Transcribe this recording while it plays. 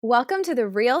Welcome to the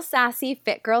Real Sassy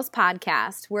Fit Girls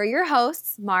podcast. We're your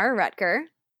hosts, Mara Rutger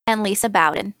and Lisa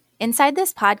Bowden. Inside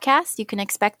this podcast, you can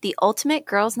expect the ultimate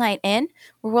girls' night in,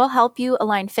 where we'll help you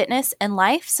align fitness and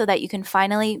life so that you can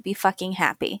finally be fucking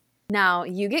happy. Now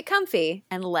you get comfy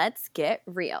and let's get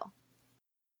real.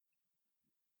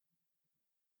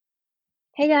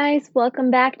 Hey guys, welcome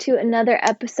back to another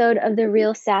episode of the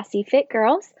Real Sassy Fit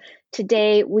Girls.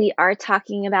 Today we are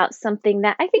talking about something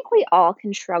that I think we all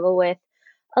can struggle with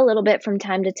a little bit from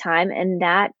time to time, and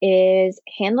that is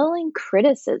handling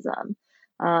criticism.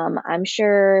 I'm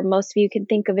sure most of you can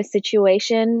think of a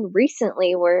situation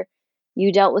recently where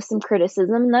you dealt with some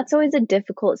criticism, and that's always a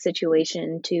difficult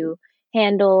situation to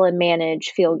handle and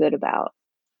manage, feel good about.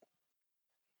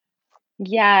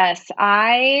 Yes,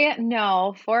 I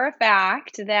know for a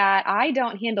fact that I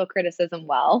don't handle criticism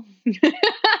well.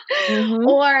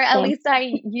 Or at least I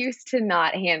used to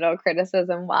not handle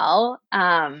criticism well.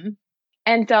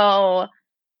 And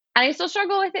I still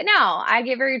struggle with it now. I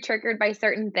get very triggered by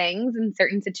certain things in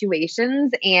certain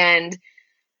situations. And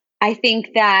I think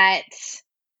that,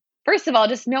 first of all,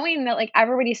 just knowing that like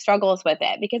everybody struggles with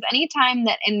it, because anytime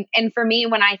that, and for me,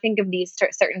 when I think of these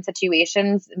certain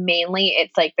situations, mainly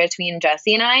it's like between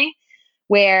Jesse and I,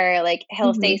 where like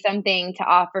he'll say something to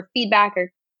offer feedback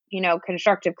or,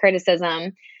 constructive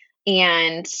criticism.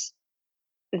 And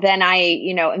then I,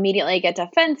 immediately get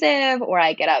defensive or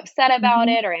I get upset about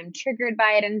it or I'm triggered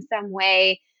by it in some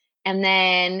way. And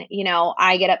then,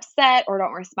 I get upset or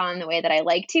don't respond the way that I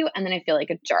like to. And then I feel like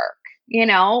a jerk,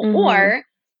 or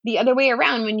the other way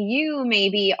around, when you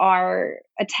maybe are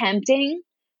attempting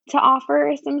to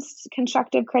offer some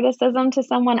constructive criticism to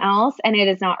someone else and it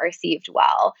is not received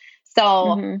well.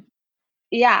 So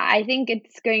yeah, I think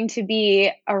it's going to be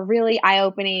a really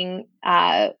eye-opening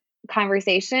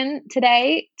conversation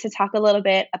today to talk a little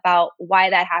bit about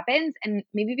why that happens and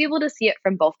maybe be able to see it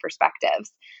from both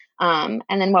perspectives. And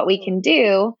then what we can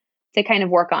do to kind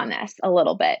of work on this a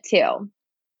little bit too.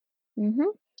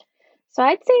 So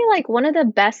I'd say like one of the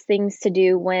best things to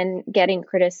do when getting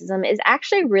criticism is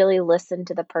actually really listen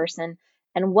to the person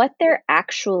and what they're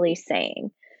actually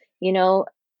saying.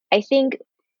 I think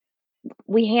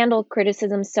we handle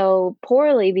criticism so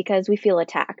poorly because we feel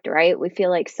attacked, right? We feel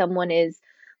like someone is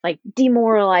like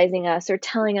demoralizing us or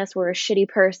telling us we're a shitty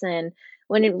person,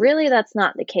 when that's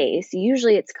not the case.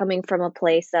 Usually it's coming from a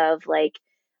place of like,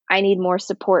 I need more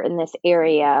support in this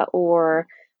area, or,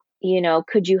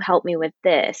 could you help me with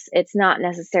this? It's not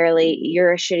necessarily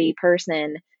you're a shitty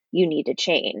person, you need to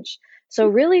change. So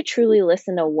really truly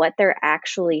listen to what they're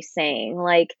actually saying.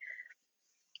 Like,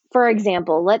 for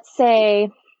example, let's say,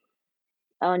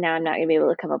 oh, now I'm not going to be able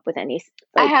to come up with any.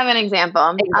 I have an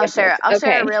example. I'll share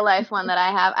Okay. a real life one that I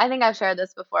have. I think I've shared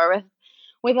this before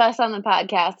with us on the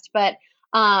podcast, but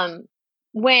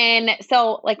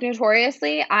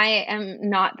notoriously, I am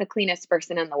not the cleanest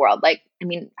person in the world. Like, I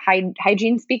mean,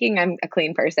 hygiene speaking, I'm a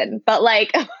clean person, but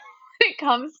like when it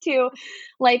comes to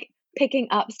like picking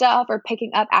up stuff or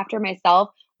picking up after myself,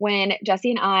 when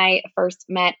Jesse and I first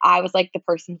met, I was like the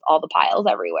person with all the piles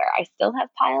everywhere. I still have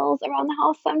piles around the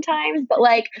house sometimes, but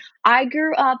like I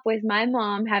grew up with my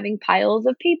mom having piles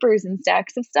of papers and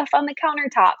stacks of stuff on the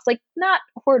countertops, like not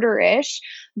hoarder-ish,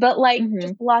 but like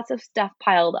just lots of stuff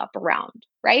piled up around,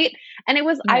 right? And it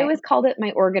was, I always called it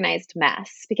my organized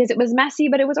mess because it was messy,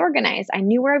 but it was organized. I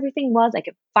knew where everything was. I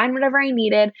could find whatever I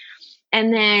needed.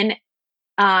 And then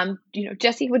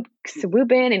Jesse would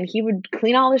swoop in and he would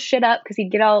clean all this shit up because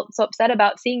he'd get all so upset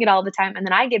about seeing it all the time. And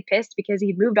then I'd get pissed because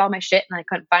he'd moved all my shit and I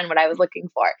couldn't find what I was looking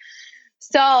for.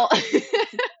 So,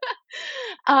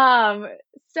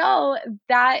 so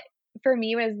that for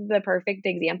me was the perfect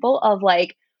example of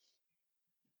like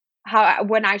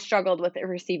when I struggled with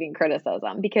receiving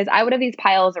criticism, because I would have these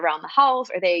piles around the house,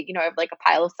 or they, I have like a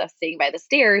pile of stuff sitting by the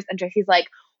stairs. And Jesse's like,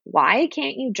 why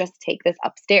can't you just take this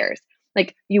upstairs?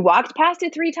 Like, you walked past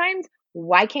it 3 times.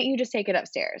 Why can't you just take it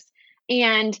upstairs?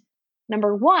 And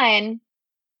number one,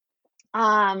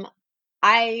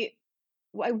 I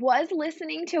was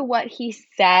listening to what he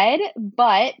said,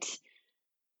 but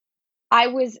I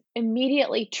was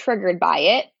immediately triggered by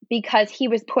it because he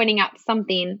was pointing out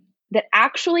something that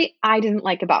actually I didn't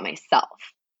like about myself.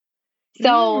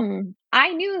 So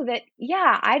I knew that,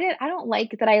 I don't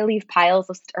like that I leave piles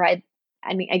of,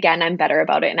 I mean, again, I'm better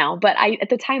about it now, but at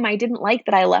the time I didn't like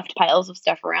that I left piles of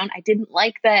stuff around. I didn't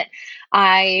like that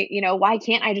why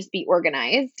can't I just be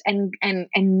organized and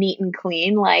neat and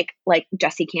clean like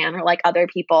Jesse can, or like other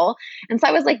people? And so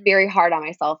I was like very hard on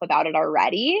myself about it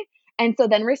already. And so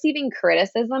then receiving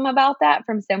criticism about that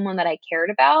from someone that I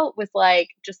cared about was like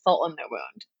just salt in the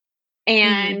wound.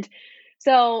 And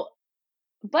so,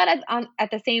 but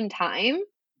at the same time,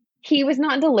 he was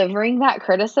not delivering that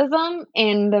criticism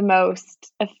in the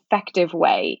most effective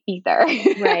way either.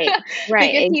 Right.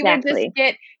 Because Exactly.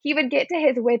 he would get to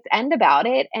his wit's end about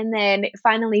it and then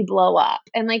finally blow up.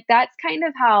 And like, that's kind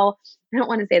of how, I don't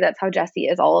want to say that's how Jesse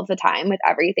is all of the time with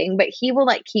everything, but he will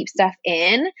like keep stuff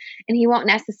in and he won't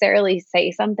necessarily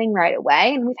say something right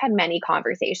away. And we've had many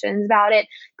conversations about it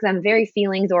because I'm very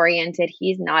feelings oriented.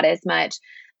 He's not as much.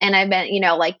 And I've been,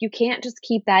 like, you can't just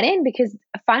keep that in because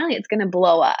finally it's going to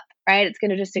blow up, right? It's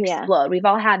going to just explode. We've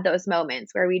all had those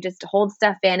moments where we just hold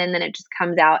stuff in and then it just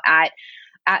comes out at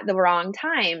the wrong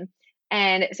time.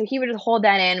 And so he would just hold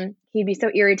that in. He'd be so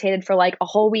irritated for like a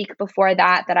whole week before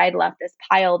that I'd left this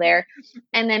pile there.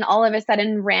 And then all of a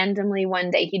sudden, randomly one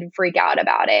day, he'd freak out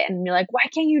about it. And you're like, why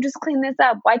can't you just clean this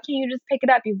up? Why can't you just pick it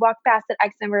up? You've walked past it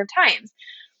X number of times.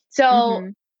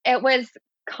 So it was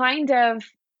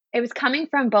it was coming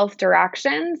from both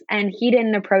directions, and he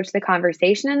didn't approach the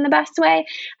conversation in the best way.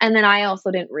 And then I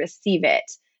also didn't receive it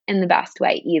in the best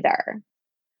way either.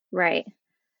 Right.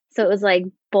 So it was like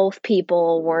both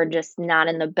people were just not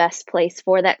in the best place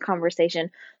for that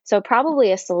conversation. So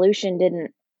probably a solution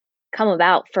didn't come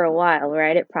about for a while,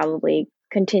 right? It probably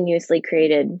continuously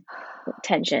created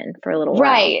tension for a little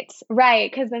while.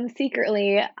 Right. Because then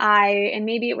secretly and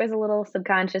maybe it was a little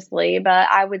subconsciously,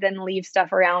 but I would then leave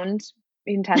stuff around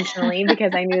intentionally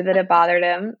because I knew that it bothered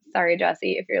him. Sorry,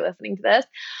 Jesse, if you're listening to this.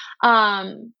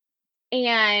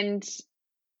 And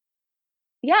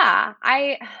yeah,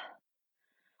 I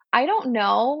don't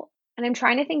know. And I'm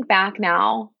trying to think back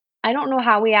now. I don't know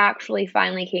how we actually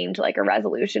finally came to like a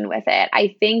resolution with it.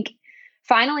 I think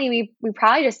finally we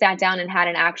probably just sat down and had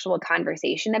an actual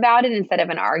conversation about it instead of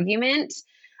an argument.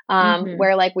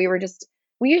 Where like we used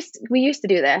to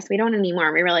do this. We don't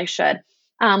anymore. We really should.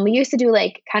 We used to do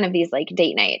like kind of these like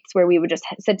date nights where we would just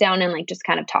sit down and like just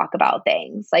kind of talk about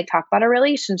things, like talk about our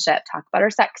relationship, talk about our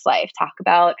sex life, talk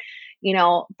about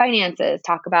finances,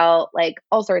 talk about like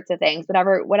all sorts of things,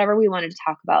 whatever we wanted to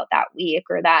talk about that week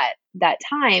or that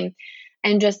time,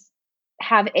 and just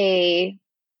have create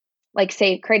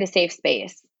a safe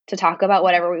space to talk about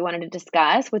whatever we wanted to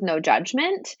discuss with no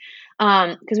judgment.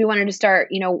 Because we wanted to start,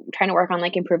 trying to work on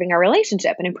like improving our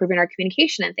relationship and improving our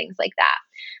communication and things like that.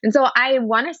 And so I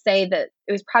want to say that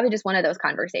it was probably just one of those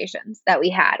conversations that we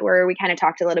had where we kind of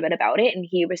talked a little bit about it. And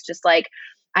he was just like,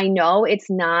 I know it's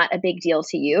not a big deal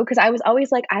to you. Cause I was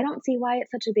always like, I don't see why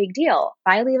it's such a big deal.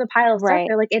 If I leave a pile of stuff,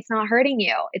 they're like, it's not hurting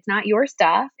you. It's not your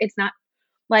stuff. It's not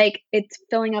like it's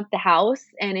filling up the house,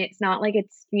 and it's not like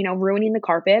it's, ruining the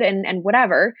carpet and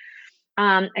whatever.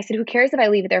 I said, who cares if I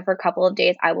leave it there for a couple of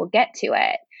days? I will get to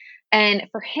it. And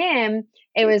for him,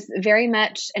 it was very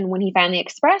much, and when he finally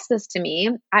expressed this to me,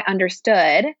 I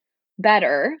understood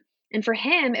better. And for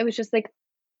him, it was just like,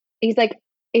 he's like,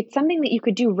 it's something that you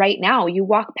could do right now. You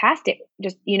walk past it,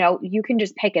 just, you can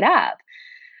just pick it up.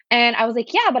 And I was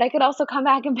like, yeah, but I could also come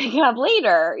back and pick it up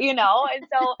later, And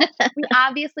so we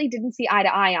obviously didn't see eye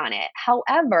to eye on it.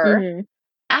 However,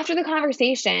 after the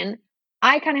conversation,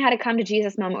 I kind of had a come to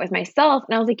Jesus moment with myself.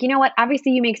 And I was like, you know what?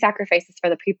 Obviously, you make sacrifices for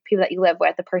the people that you live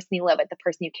with, the person you live with, the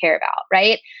person you care about,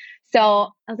 right? So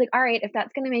I was like, all right, if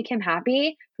that's going to make him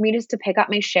happy for me just to pick up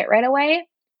my shit right away,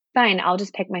 fine, I'll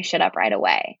just pick my shit up right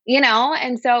away,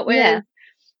 And so it was,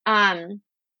 I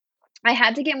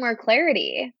had to get more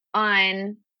clarity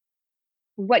on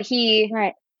what he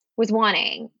was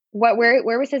wanting, where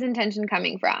was his intention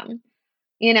coming from,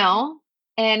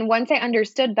 And once I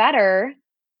understood better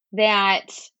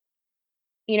that,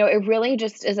 it really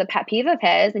just is a pet peeve of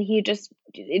his, and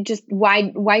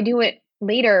why do it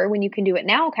later when you can do it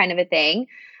now, kind of a thing.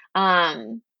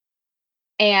 And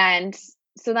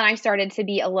so then I started to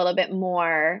be a little bit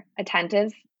more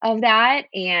attentive of that,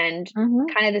 and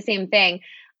kind of the same thing.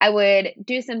 I would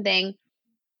do something.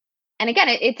 And again,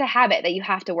 it's a habit that you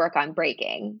have to work on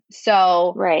breaking.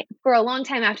 So for a long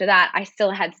time after that, I still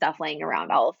had stuff laying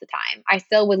around all of the time. I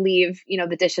still would leave,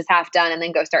 the dishes half done and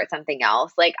then go start something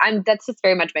else. Like that's just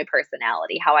very much my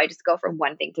personality, how I just go from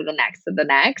one thing to the next.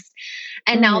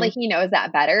 And now that he knows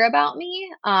that better about me,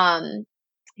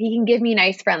 he can give me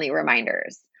nice, friendly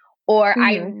reminders. Or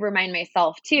I remind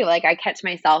myself too, like I catch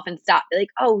myself and stop, like,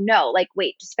 oh no, like,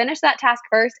 wait, just finish that task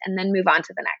first and then move on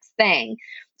to the next thing.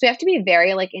 So you have to be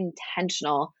very like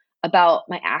intentional about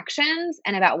my actions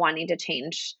and about wanting to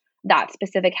change that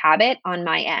specific habit on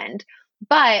my end.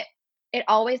 But it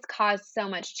always caused so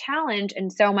much challenge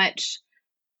and so much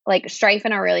like strife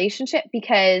in our relationship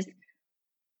because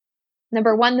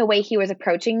number one, the way he was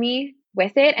approaching me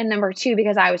with it. And number two,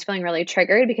 because I was feeling really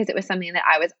triggered because it was something that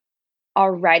I was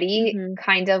already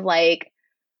kind of like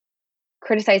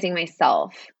criticizing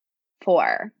myself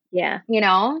for. Yeah.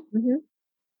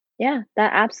 Yeah,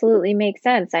 that absolutely makes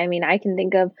sense. I mean, I can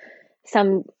think of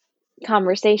some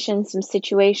conversations, some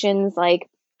situations like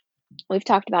we've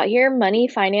talked about here. Money,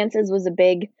 finances was a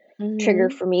big trigger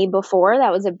Mm-hmm. for me before.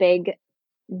 That was a big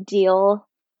deal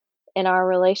in our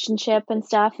relationship and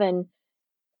stuff. And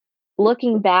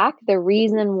looking back, the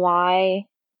reason why,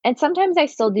 and sometimes I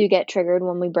still do get triggered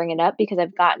when we bring it up because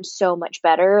I've gotten so much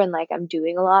better and like I'm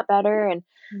doing a lot better and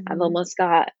I've Mm-hmm. almost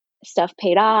got stuff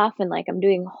paid off and like I'm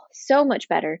doing so much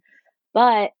better.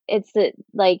 But it's the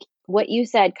like what you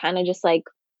said kind of just like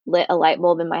lit a light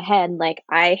bulb in my head. Like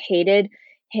I hated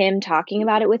him talking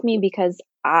about it with me because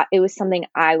it was something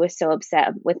I was so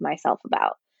upset with myself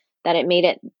about that it made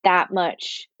it that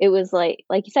much. It was like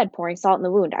you said, pouring salt in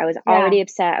the wound. I was Yeah. already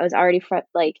upset. I was already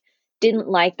like didn't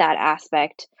like that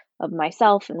aspect of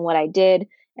myself and what I did.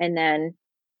 And then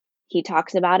he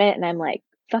talks about it, and I'm like,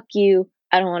 "Fuck you!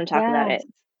 I don't want to talk about Yes.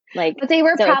 it." Like, But they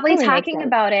were so it probably totally makes talking sense.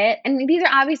 about it. And these are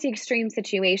obviously extreme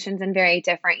situations and very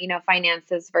different,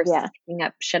 finances versus Yeah. picking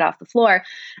up shit off the floor.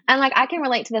 And like, I can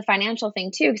relate to the financial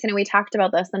thing too, because we talked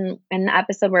about this in the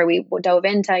episode where we dove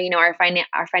into,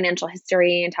 our financial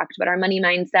history and talked about our money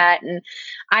mindset. And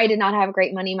I did not have a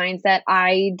great money mindset.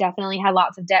 I definitely had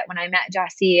lots of debt when I met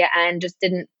Jesse and just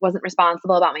wasn't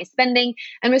responsible about my spending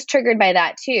and was triggered by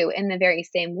that too in the very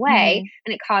same way.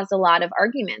 And it caused a lot of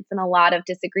arguments and a lot of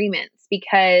disagreements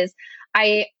because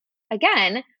I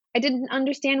didn't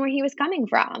understand where he was coming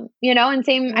from, and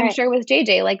same, I'm Right. sure with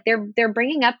JJ, like they're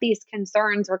bringing up these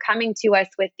concerns or coming to us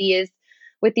with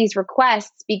these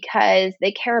requests because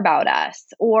they care about us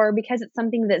or because it's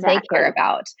something that they care Exactly.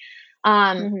 about.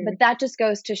 But that just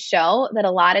goes to show that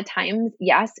a lot of times,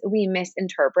 yes, we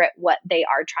misinterpret what they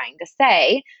are trying to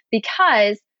say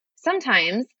because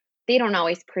sometimes they don't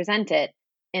always present it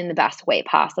in the best way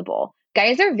possible.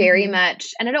 Guys are very much,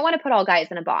 and I don't want to put all guys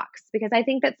in a box because I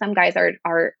think that some guys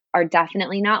are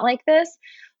definitely not like this,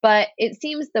 but it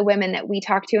seems the women that we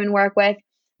talk to and work with,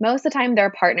 most of the time their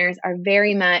partners are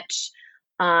very much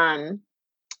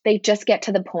they just get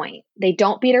to the point. They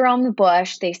don't beat around the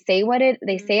bush. They say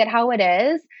it how it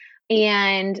is,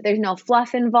 and there's no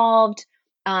fluff involved.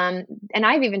 And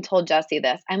I've even told Jesse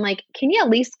this. I'm like, can you at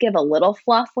least give a little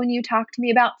fluff when you talk to me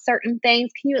about certain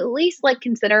things? Can you at least like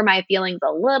consider my feelings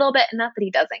a little bit? Not that he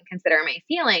doesn't consider my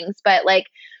feelings, but like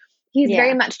he's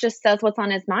very much just says what's on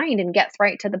his mind and gets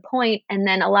right to the point. And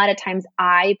then a lot of times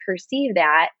I perceive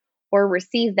that or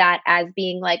receive that as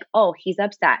being like, oh, he's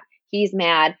upset. He's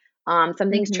mad.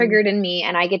 Something's triggered in me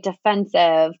and I get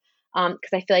defensive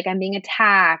because I feel like I'm being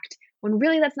attacked when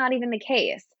really that's not even the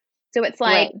case. So it's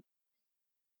like, Right.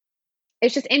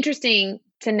 it's just interesting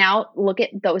to now look at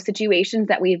those situations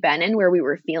that we've been in where we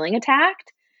were feeling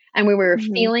attacked and we were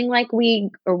feeling like we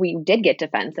did get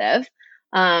defensive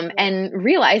and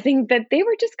realizing that they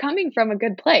were just coming from a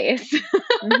good place.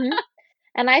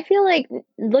 And I feel like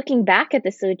looking back at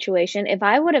the situation, if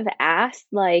I would have asked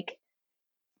like,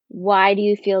 why do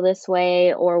you feel this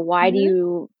way? Or why do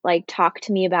you like talk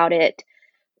to me about it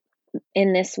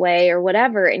in this way or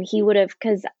whatever? And he would have,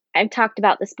 because I've talked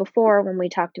about this before when we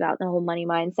talked about the whole money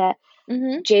mindset.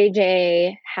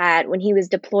 JJ had, when he was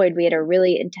deployed, we had a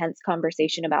really intense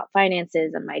conversation about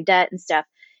finances and my debt and stuff.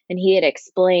 And he had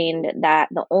explained that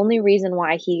the only reason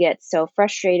why he gets so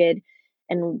frustrated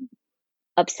and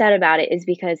upset about it is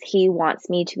because he wants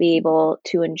me to be able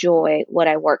to enjoy what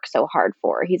I work so hard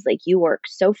for. He's like, you work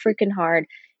so freaking hard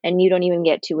and you don't even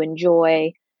get to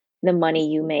enjoy the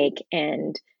money you make.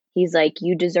 And he's like,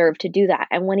 you deserve to do that.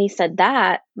 And when he said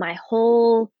that, my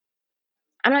whole,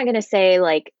 I'm not going to say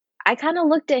like, I kind of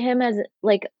looked at him as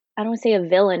like, I don't say a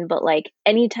villain, but like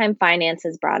anytime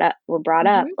finances were brought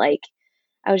up, like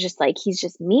I was just like, he's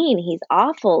just mean. He's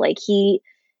awful. Like he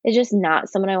is just not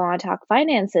someone I want to talk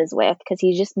finances with because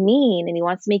he's just mean and he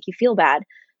wants to make you feel bad.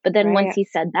 But then once he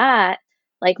said that,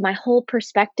 like my whole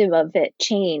perspective of it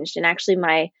changed. And actually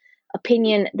my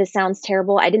opinion, this sounds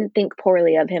terrible. I didn't think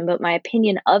poorly of him, but my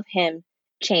opinion of him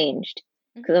changed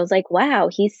because I was like, wow,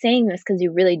 he's saying this because he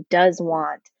really does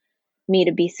want me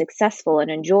to be successful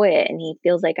and enjoy it. And he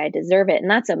feels like I deserve it.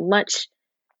 And that's a much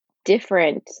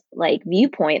different like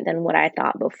viewpoint than what I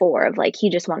thought before of like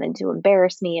he just wanted to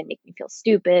embarrass me and make me feel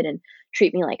stupid and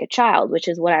treat me like a child, which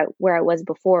is where I was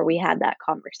before we had that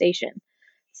conversation.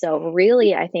 So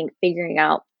really I think figuring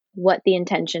out what the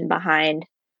intention behind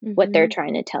what they're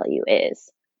trying to tell you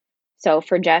is. So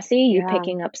for Jesse, you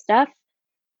picking up stuff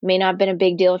may not have been a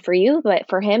big deal for you, but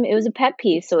for him it was a pet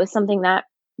peeve. So it was something that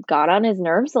got on his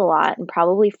nerves a lot and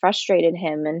probably frustrated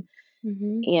him. And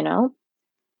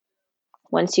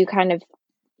once you kind of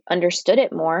understood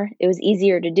it more, it was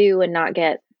easier to do and not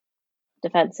get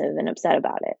defensive and upset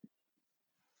about it.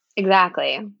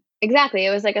 Exactly. Exactly. It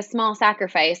was like a small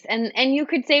sacrifice. And you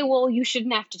could say, well, you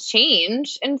shouldn't have to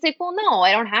change. And it's like, well, no,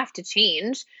 I don't have to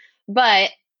change.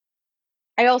 But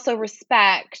I also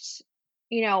respect,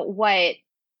 what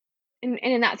and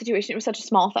in that situation it was such a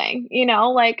small thing,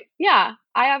 like, yeah,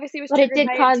 I obviously was But it triggered did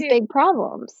by it cause too. big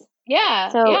problems. Yeah,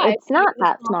 So yeah, it's not it's a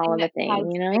that small small thing of a that thing,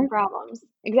 caused you big know? problems.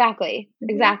 Exactly, Mhm.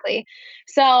 exactly.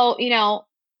 So,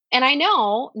 and I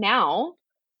know now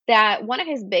that one of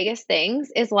his biggest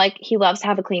things is, like, he loves to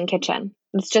have a clean kitchen.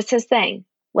 It's just his thing.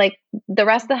 Like, the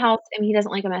rest of the house, and he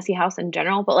doesn't like a messy house in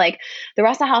general, but, like, the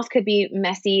rest of the house could be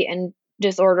messy and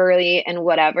disorderly and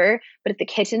whatever, but if the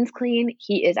kitchen's clean,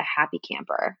 he is a happy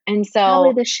camper. And Probably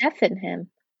so, the chef in him.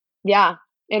 yeah,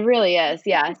 it really is,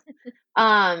 yes.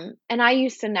 And I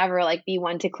used to never, like, be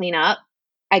one to clean up.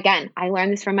 Again, I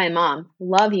learned this from my mom.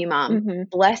 Love you, mom. Mhm.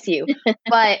 Bless you.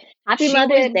 But Happy she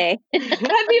Mother's would Day.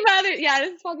 Happy Mother yeah,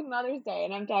 this is fucking Mother's Day,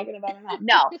 and I'm talking about my mom.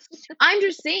 No, I'm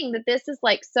just saying that this is,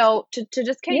 like, so to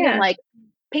just kind of, Yeah. like,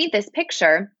 paint this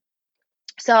picture.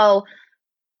 So,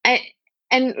 I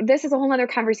and this is a whole nother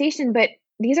conversation, but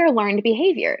these are learned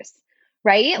behaviors,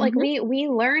 right? Like, Mhm. we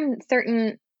learn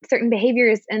certain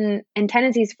behaviors and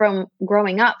tendencies from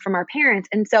growing up from our parents.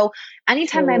 And so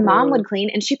anytime my mom Totally. would clean,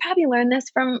 and she probably learned this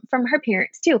from her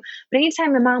parents too, but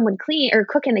anytime my mom would clean or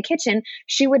cook in the kitchen,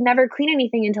 she would never clean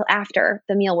anything until after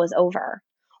the meal was over.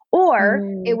 Or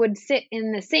it Mm. would sit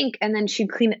in the sink and then she'd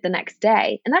clean it the next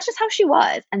day. And that's just how she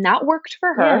was. And that worked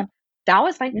for Yeah. her. That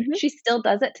was fine. Mhm. She still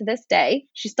does it to this day.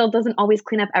 She still doesn't always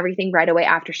clean up everything right away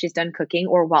after she's done cooking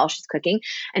or while she's cooking.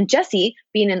 And Jessie,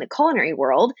 being in the culinary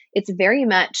world, it's very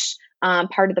much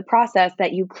part of the process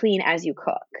that you clean as you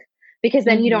cook, because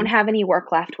then you don't Mhm. have any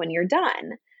work left when you're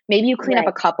done. Maybe you clean up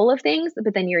a Right. couple of things,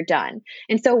 but then you're done.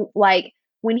 And so, like,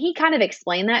 when he kind of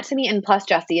explained that to me, and plus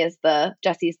Jesse's the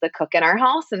cook in our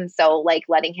house, and so, like,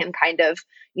 letting him kind of,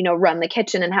 run the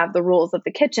kitchen and have the rules of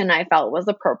the kitchen, I felt was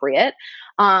appropriate.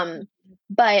 Um,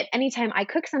 but anytime I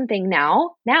cook something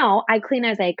now I clean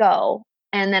as I go,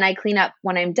 and then I clean up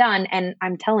when I'm done. And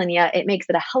I'm telling you, it makes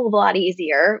it a hell of a lot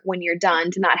easier when you're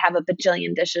done to not have a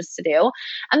bajillion dishes to do.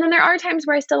 And then there are times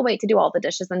where I still wait to do all the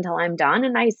dishes until I'm done,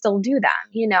 and I still do them.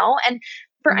 And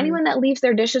for Mhm. anyone that leaves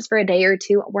their dishes for a day or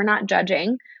two, we're not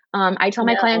judging. I tell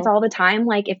my clients No. all the time,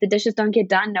 like, if the dishes don't get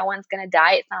done, no one's going to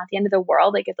die. It's not the end of the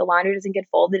world. Like, if the laundry doesn't get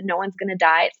folded, no one's going to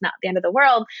die. It's not the end of the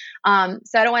world.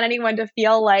 So I don't want anyone to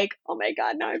feel like, oh my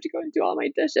God, now I have to go and do all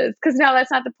my dishes. Because no,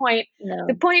 that's not the point. The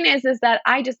No. point is that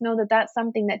I just know that that's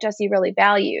something that Jesse really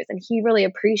values and he really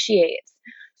appreciates.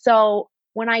 So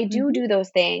when I do Mhm.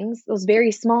 those things, those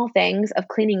very small things of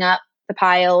cleaning up the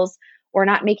piles, or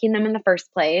not making them in the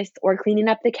first place, or cleaning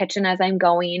up the kitchen as I'm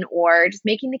going, or just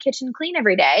making the kitchen clean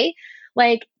every day,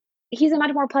 like, he's a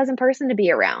much more pleasant person to be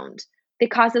around.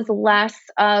 It causes less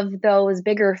of those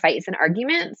bigger fights and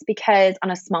arguments, because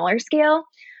on a smaller scale,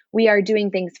 we are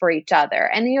doing things for each other.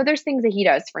 And, there's things that he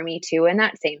does for me too in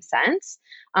that same sense,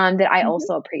 that I Mhm.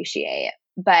 also appreciate.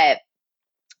 But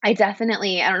I don't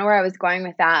know where I was going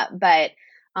with that, but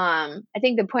I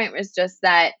think the point was just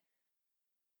that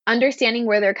understanding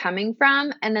where they're coming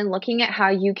from and then looking at how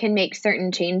you can make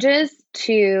certain changes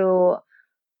to,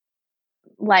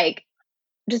 like,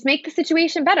 just make the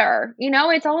situation better.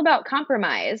 It's all about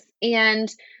compromise. And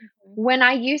Mhm. when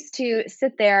I used to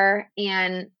sit there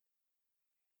and,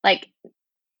 like,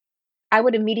 I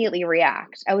would immediately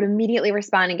react, I would immediately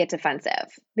respond and get defensive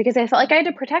because I felt like I had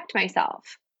to protect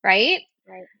myself. Right.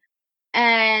 Right.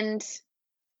 And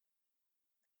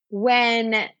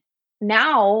when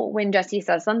when Jesse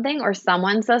says something or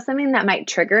someone says something that might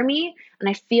trigger me, and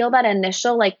I feel that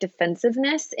initial, like,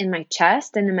 defensiveness in my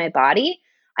chest and in my body,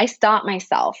 I stop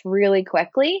myself really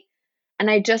quickly, and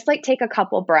I just, like, take a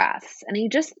couple breaths and I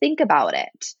just think about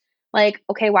it. Like,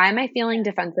 okay, why am I feeling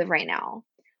defensive right now?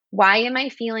 Why am I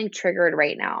feeling triggered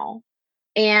right now?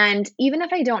 And even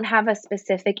if I don't have a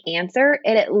specific answer,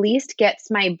 it at least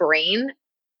gets my brain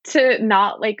to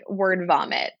not, like, word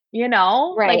vomit,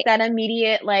 like Right. that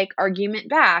immediate, like, argument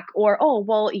back, or, oh,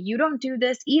 well, you don't do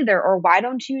this either, or why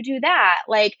don't you do that?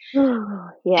 Like,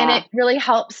 and Yeah. it really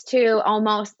helps to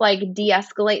almost, like, de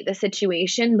escalate the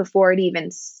situation before it even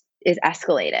is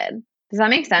escalated. Does that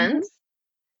make Mhm. sense?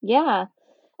 Yeah.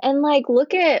 And, like,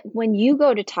 look at when you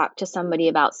go to talk to somebody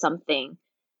about something,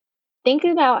 think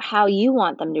about how you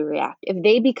want them to react. If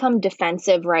they become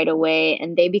defensive right away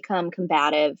and they become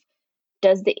combative,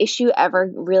 does the issue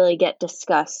ever really get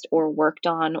discussed or worked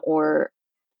on or,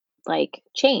 like,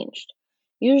 changed?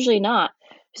 Usually not.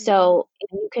 Mhm. So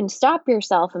if you can stop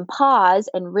yourself and pause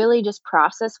and really just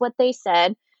process what they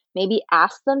said, maybe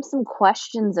ask them some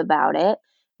questions about it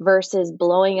versus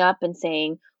blowing up and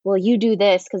saying, well, you do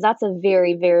this, because that's a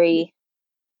very, very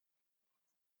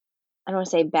I don't want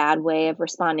to say bad way of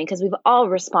responding, because we've all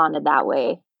responded that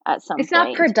way at some It's not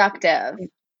point. productive.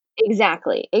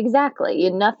 Exactly.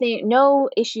 No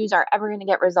issues are ever going to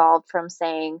get resolved from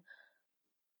saying,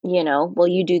 well,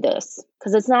 you do this,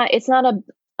 because it's not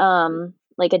a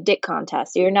like a dick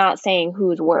contest. You're not saying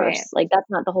who's worse. Right. Like, that's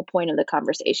not the whole point of the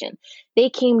conversation. They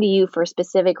came to you for a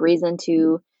specific reason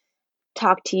to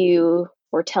talk to you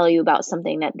or tell you about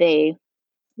something that they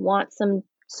want some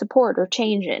support or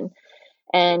change in.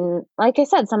 And like I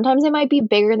said, sometimes it might be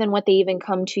bigger than what they even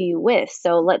come to you with.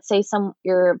 So let's say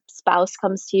your spouse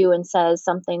comes to you and says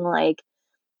something like,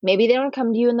 maybe they don't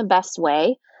come to you in the best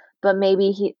way, but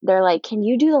maybe they're like, can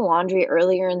you do the laundry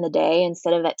earlier in the day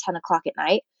instead of at 10 o'clock at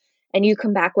night? And you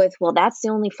come back with, well, that's the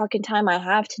only fucking time I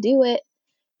have to do it.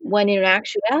 When in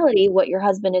actuality, what your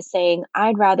husband is saying,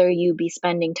 I'd rather you be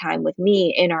spending time with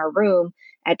me in our room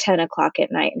at 10 o'clock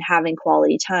at night and having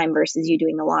quality time versus you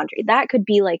doing the laundry. That could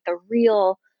be like the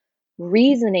real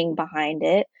reasoning behind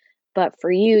it. But for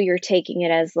you, you're taking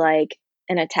it as like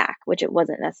an attack, which it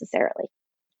wasn't necessarily.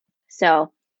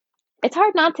 So it's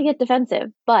hard not to get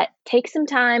defensive, but take some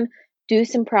time, do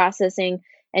some processing.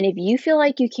 And if you feel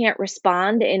like you can't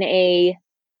respond in a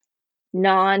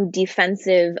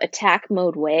non-defensive attack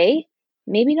mode way,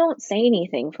 maybe don't say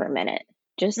anything for a minute.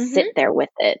 Just sit there with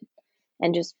it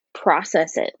and just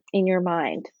process it in your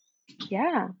mind.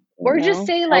 Yeah. Or just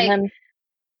say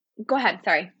go ahead.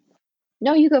 Sorry.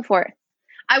 No, you go for it.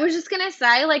 I was just going to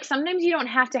say, like, sometimes you don't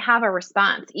have to have a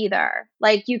response either.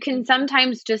 Like, you can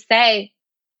sometimes just say,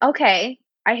 okay,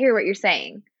 I hear what you're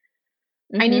saying.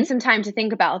 I need some time to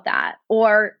think about that.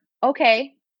 Or,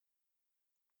 okay,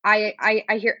 I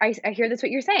hear that's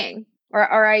what you're saying.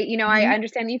 Or I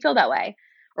understand that you feel that way.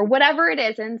 Or whatever it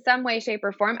is in some way, shape,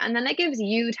 or form. And then that gives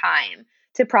you time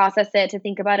to process it, to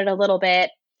think about it a little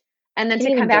bit. And then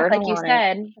to come back, like you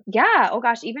said. Yeah. Oh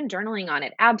gosh, even journaling on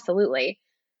it. Absolutely.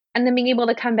 And then being able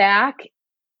to come back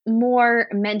more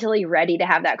mentally ready to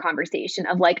have that conversation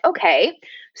of like, okay,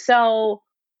 so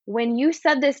when you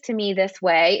said this to me this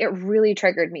way, it really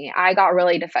triggered me. I got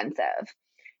really defensive.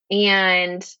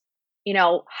 And,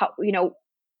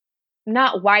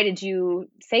 not why did you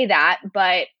say that,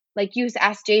 but like you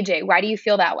asked JJ, why do you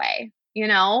feel that way?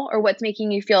 Or what's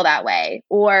making you feel that way?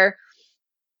 Or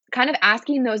kind of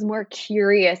asking those more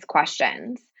curious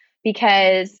questions,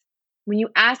 because when you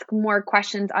ask more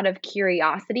questions out of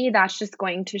curiosity, that's just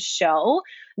going to show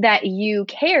that you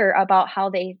care about how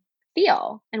they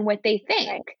feel and what they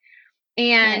think. Right.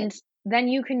 And then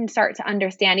you can start to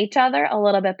understand each other a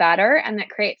little bit better. And that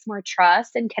creates more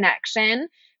trust and connection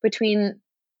between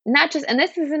not just, and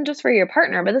this isn't just for your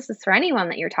partner, but this is for anyone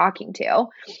that you're talking to.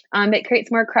 It creates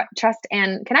more trust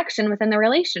and connection within the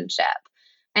relationship.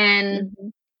 And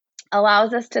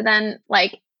allows us to then,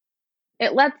 like,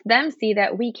 it lets them see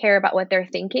that we care about what they're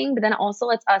thinking, but then also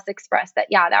lets us express that,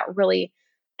 yeah, that really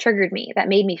triggered me. That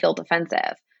made me feel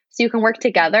defensive. So you can work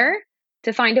together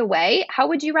to find a way. How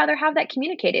would you rather have that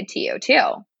communicated to you too?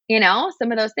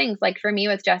 Some of those things, like for me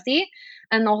with Jesse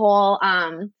and the whole,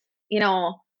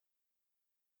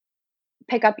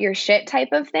 pick up your shit type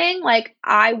of thing. Like,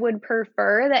 I would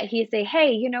prefer that he say,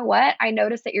 hey, you know what? I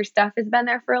noticed that your stuff has been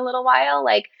there for a little while.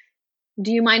 Like,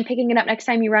 do you mind picking it up next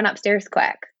time you run upstairs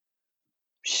quick?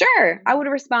 Sure. I would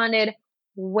have responded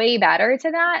way better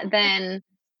to that than,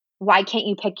 why can't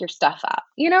you pick your stuff up?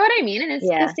 You know what I mean? And it's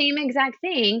the same exact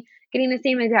thing, getting the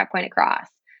same exact point across.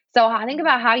 So think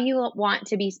about how you want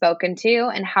to be spoken to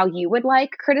and how you would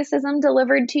like criticism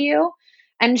delivered to you,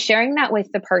 and sharing that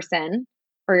with the person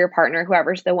or your partner,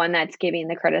 whoever's the one that's giving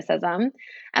the criticism.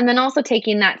 And then also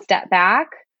taking that step back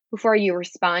before you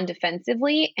respond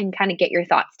defensively and kind of get your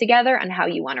thoughts together on how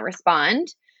you want to respond.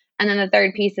 And then the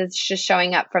third piece is just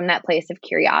showing up from that place of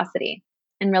curiosity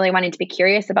and really wanting to be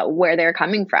curious about where they're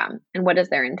coming from and what is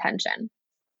their intention.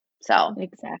 So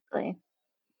exactly.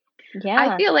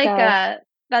 Yeah. I feel like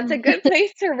that's a good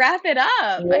place to wrap it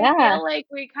up. Yeah. I feel like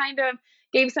we kind of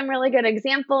gave some really good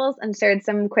examples and shared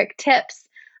some quick tips.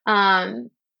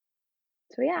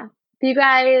 So yeah, if you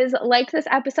guys liked this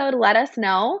episode, let us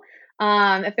know.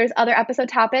 If there's other episode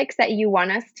topics that you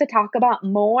want us to talk about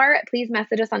more, please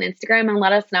message us on Instagram and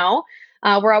let us know.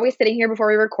 We're always sitting here before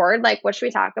we record, like, what should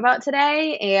we talk about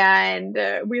today? And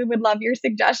we would love your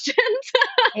suggestions.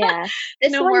 Yeah.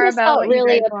 This one just felt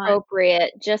really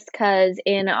appropriate just because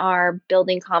in our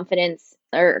Building Confidence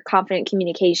or Confident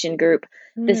Communication group,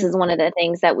 this is one of the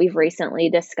things that we've recently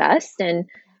discussed. And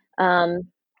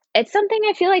it's something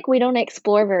I feel like we don't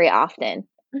explore very often,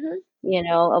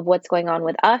 of what's going on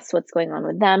with us, what's going on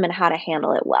with them, and how to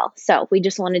handle it well. So we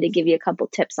just wanted to give you a couple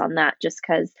tips on that just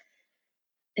because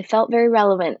it felt very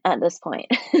relevant at this point.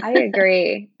 I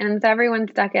agree. And with everyone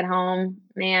stuck at home,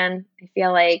 man, I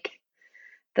feel like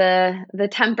the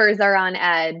tempers are on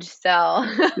edge. So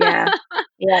yeah,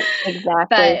 exactly.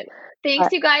 But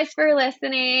thanks you guys for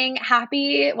listening.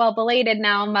 Happy, well, belated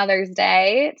now Mother's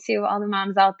Day to all the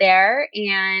moms out there.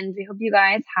 And we hope you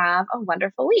guys have a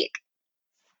wonderful week.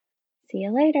 See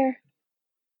you later.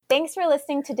 Thanks for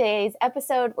listening to today's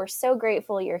episode. We're so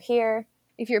grateful you're here.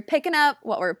 If you're picking up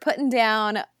what we're putting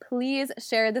down, please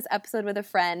share this episode with a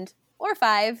friend or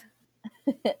 5.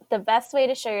 The best way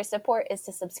to show your support is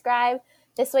to subscribe.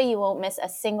 This way you won't miss a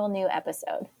single new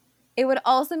episode. It would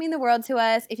also mean the world to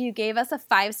us if you gave us a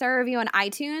 5-star review on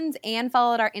iTunes and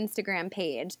followed our Instagram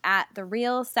page at The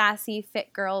Real Sassy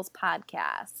Fit Girls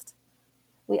Podcast.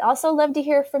 We also love to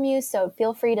hear from you, so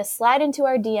feel free to slide into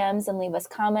our DMs and leave us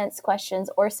comments, questions,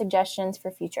 or suggestions for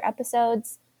future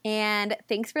episodes. And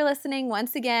thanks for listening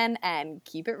once again, and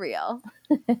keep it real.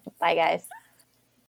 Bye, guys.